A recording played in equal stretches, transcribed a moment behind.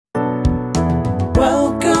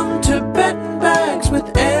to Betting Bags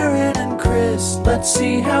with Aaron and Chris. Let's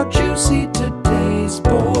see how juicy today's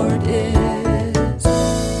board is.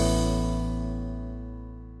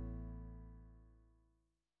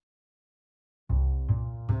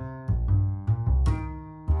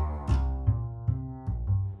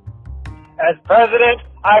 As president,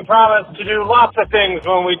 I promise to do lots of things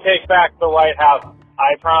when we take back the White House.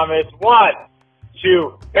 I promise, 1,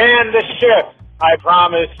 to ban the shift. I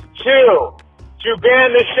promise, 2, to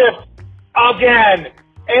ban the shift again.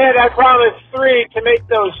 And I promise, 3, to make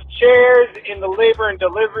those chairs in the labor and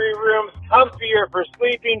delivery rooms comfier for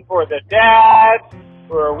sleeping for the dads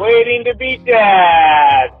who are waiting to be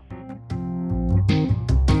dads.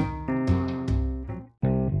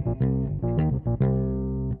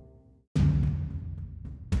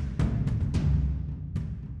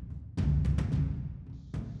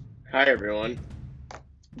 Hi everyone.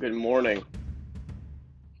 Good morning.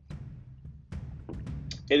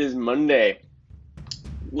 It is Monday.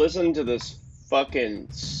 Listen to this fucking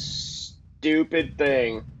stupid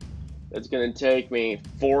thing that's going to take me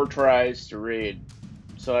 4 tries to read.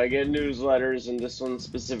 So I get newsletters, and this one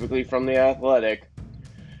specifically from The Athletic.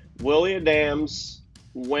 Willie Adams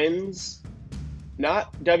wins,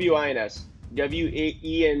 not W-I-N-S,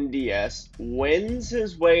 W-E-N-D-S, wins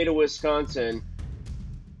his way to Wisconsin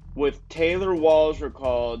with Taylor Walls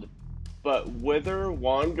recalled, but whither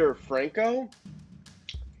Wander Franco?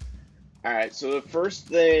 Alright, so the first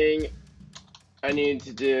thing I need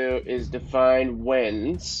to do is define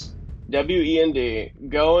wins. W-E-N-D,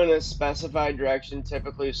 go in a specified direction,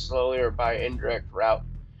 typically slowly or by indirect route.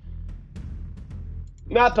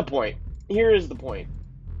 Not the point. Here is the point.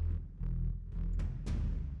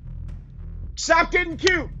 Stop getting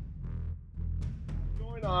cute! What's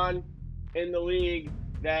going on in the league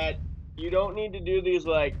that you don't need to do these,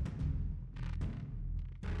 like,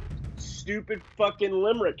 stupid fucking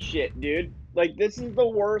limerick shit, dude. Like, this is the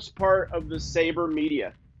worst part of the Saber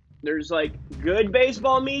media. There's, like, good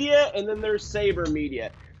baseball media, and then there's Saber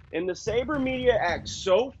media. And the Saber media acts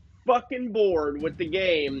so fucking bored with the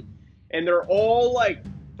game, and they're all, like,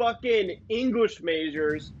 fucking English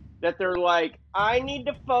majors, that they're like, I need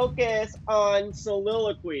to focus on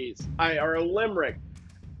soliloquies, or a limerick.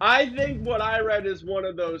 I think what I read is one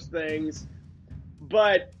of those things,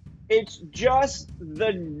 but it's just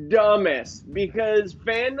the dumbest, because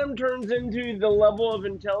fandom turns into the level of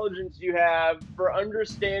intelligence you have for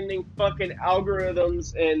understanding fucking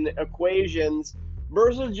algorithms and equations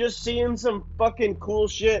versus just seeing some fucking cool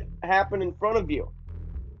shit happen in front of you.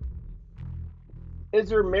 Is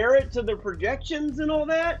there merit to the projections and all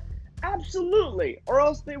that? Absolutely, or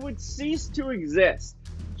else they would cease to exist.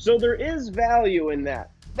 So there is value in that.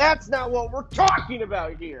 That's not what we're talking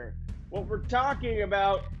about here. What we're talking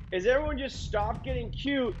about is everyone just stop getting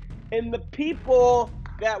cute, and the people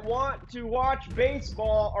that want to watch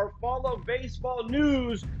baseball or follow baseball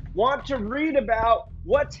news want to read about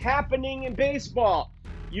what's happening in baseball.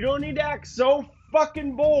 You don't need to act so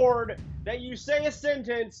fucking bored that you say a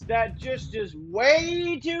sentence that just is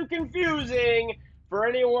way too confusing for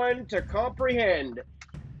anyone to comprehend.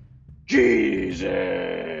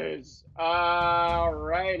 Jesus!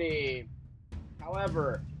 Alrighty.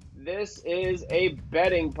 However, this is a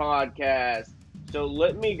betting podcast, so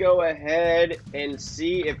let me go ahead and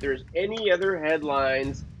see if there's any other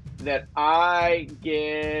headlines that I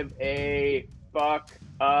give a fuck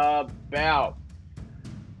about.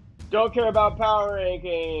 Don't care about power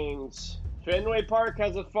rankings. Fenway Park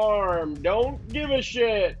has a farm. Don't give a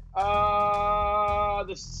shit.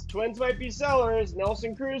 The Twins might be sellers.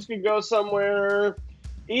 Nelson Cruz could go somewhere.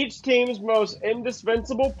 Each team's most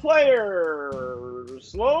indispensable player.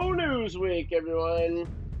 Slow news week, everyone.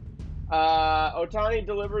 Ohtani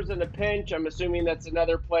delivers in a pinch. I'm assuming that's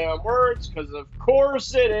another play on words, because of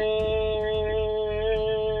course it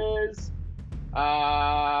is.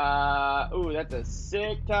 Ooh, that's a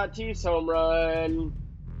sick Tatis home run.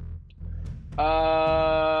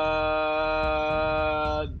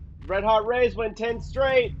 Red Hot Rays went 10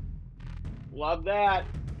 straight. Love that,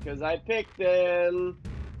 because I picked them.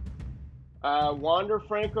 Wander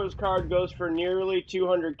Franco's card goes for nearly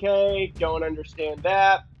 $200K. Don't understand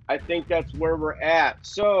that. I think that's where we're at.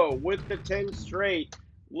 So, with the 10 straight,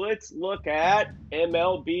 let's look at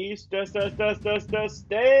MLB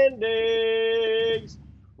standings.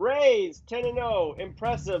 Rays 10-0,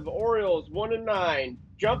 impressive. Orioles 1-9.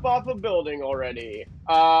 Jump off a building already.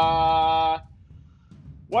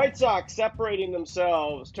 White Sox separating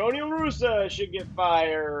themselves. Tony La Russa should get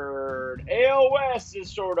fired. AL West is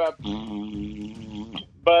sort of,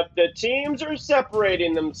 but the teams are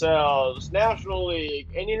separating themselves. National League.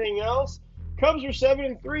 Anything else? Cubs are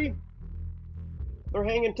 7-3. They're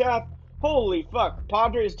hanging tough. Holy fuck.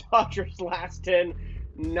 Padres, Dodgers last 10,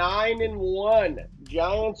 9-1.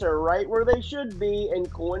 Giants are right where they should be,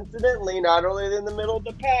 and coincidentally, not only in the middle of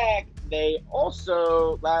the pack, they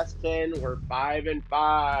also, last 10, were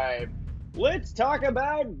 5-5. Let's talk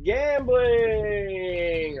about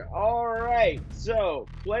gambling. All right, so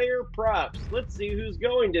player props. Let's see who's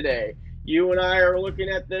going today. You and I are looking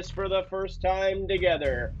at this for the first time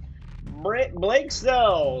together. Blake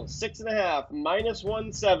Snell, 6.5, minus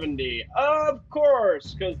 170. Of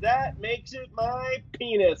course, because that makes it my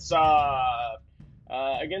penis soft.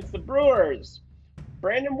 Against the Brewers.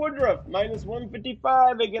 Brandon Woodruff, minus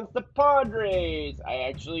 155 against the Padres. I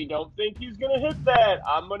actually don't think he's going to hit that.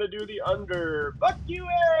 I'm going to do the under. Fuck you,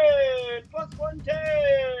 Aaron, plus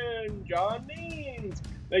 110. John Means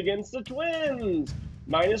against the Twins.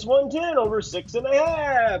 Minus 110 over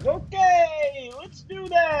 6.5. Okay, let's do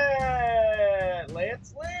that.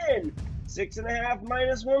 Lance Lynn, 6.5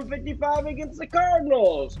 minus 155 against the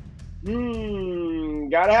Cardinals.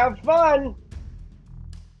 Gotta have fun.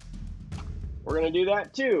 We're going to do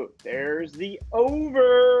that too. There's the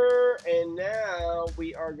over. And now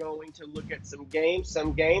we are going to look at some games.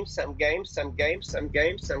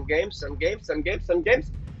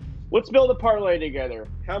 Let's build a parlay together.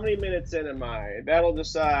 How many minutes in am I? That'll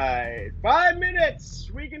decide. 5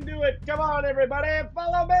 minutes. We can do it. Come on, everybody.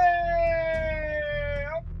 Follow me.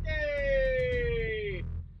 Okay.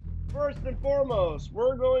 First and foremost,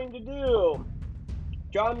 we're going to do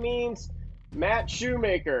John Means, Matt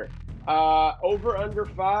Shoemaker. Over under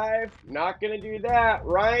 5. Not going to do that.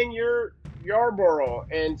 Ryan Yarborough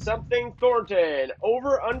and something Thornton.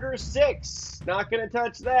 Over under 6. Not going to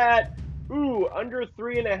touch that. Ooh, under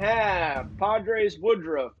 3.5. Padres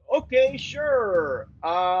Woodruff. Okay, sure.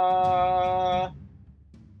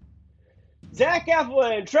 Zach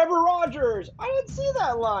Eflin, Trevor Rogers. I didn't see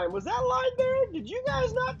that line. Was that line there? Did you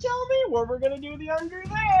guys not tell me? Well, we're going to do the under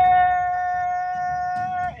there.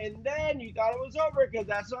 And then you thought it was over because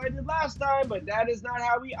that's what I did last time, but that is not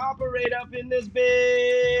how we operate up in this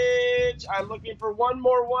bitch. I'm looking for one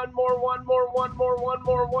more.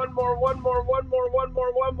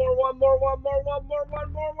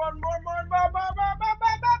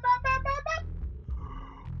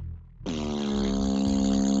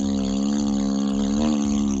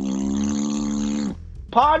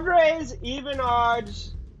 Padres even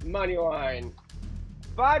odds money line.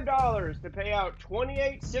 $5 to pay out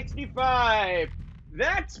 $28.65.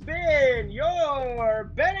 That's been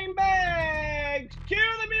your betting bags. Cue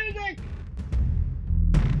the music.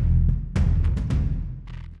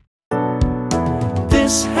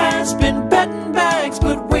 This has been Betting Bags,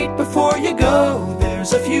 but wait before you go.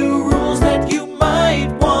 There's a few rules that you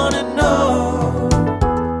might want to know.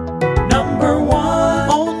 Number 1,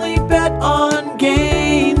 only bet on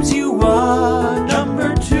games you watch.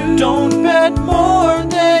 Number 2, don't bet more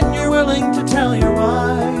than you're willing to tell your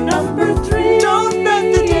wife. Number 3, don't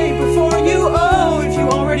bet the day before you owe if you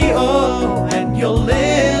already owe, and you'll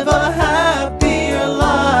live a happier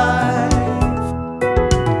life.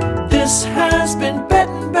 This has been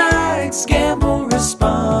Betting Bags. Gamble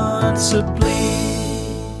responsibly.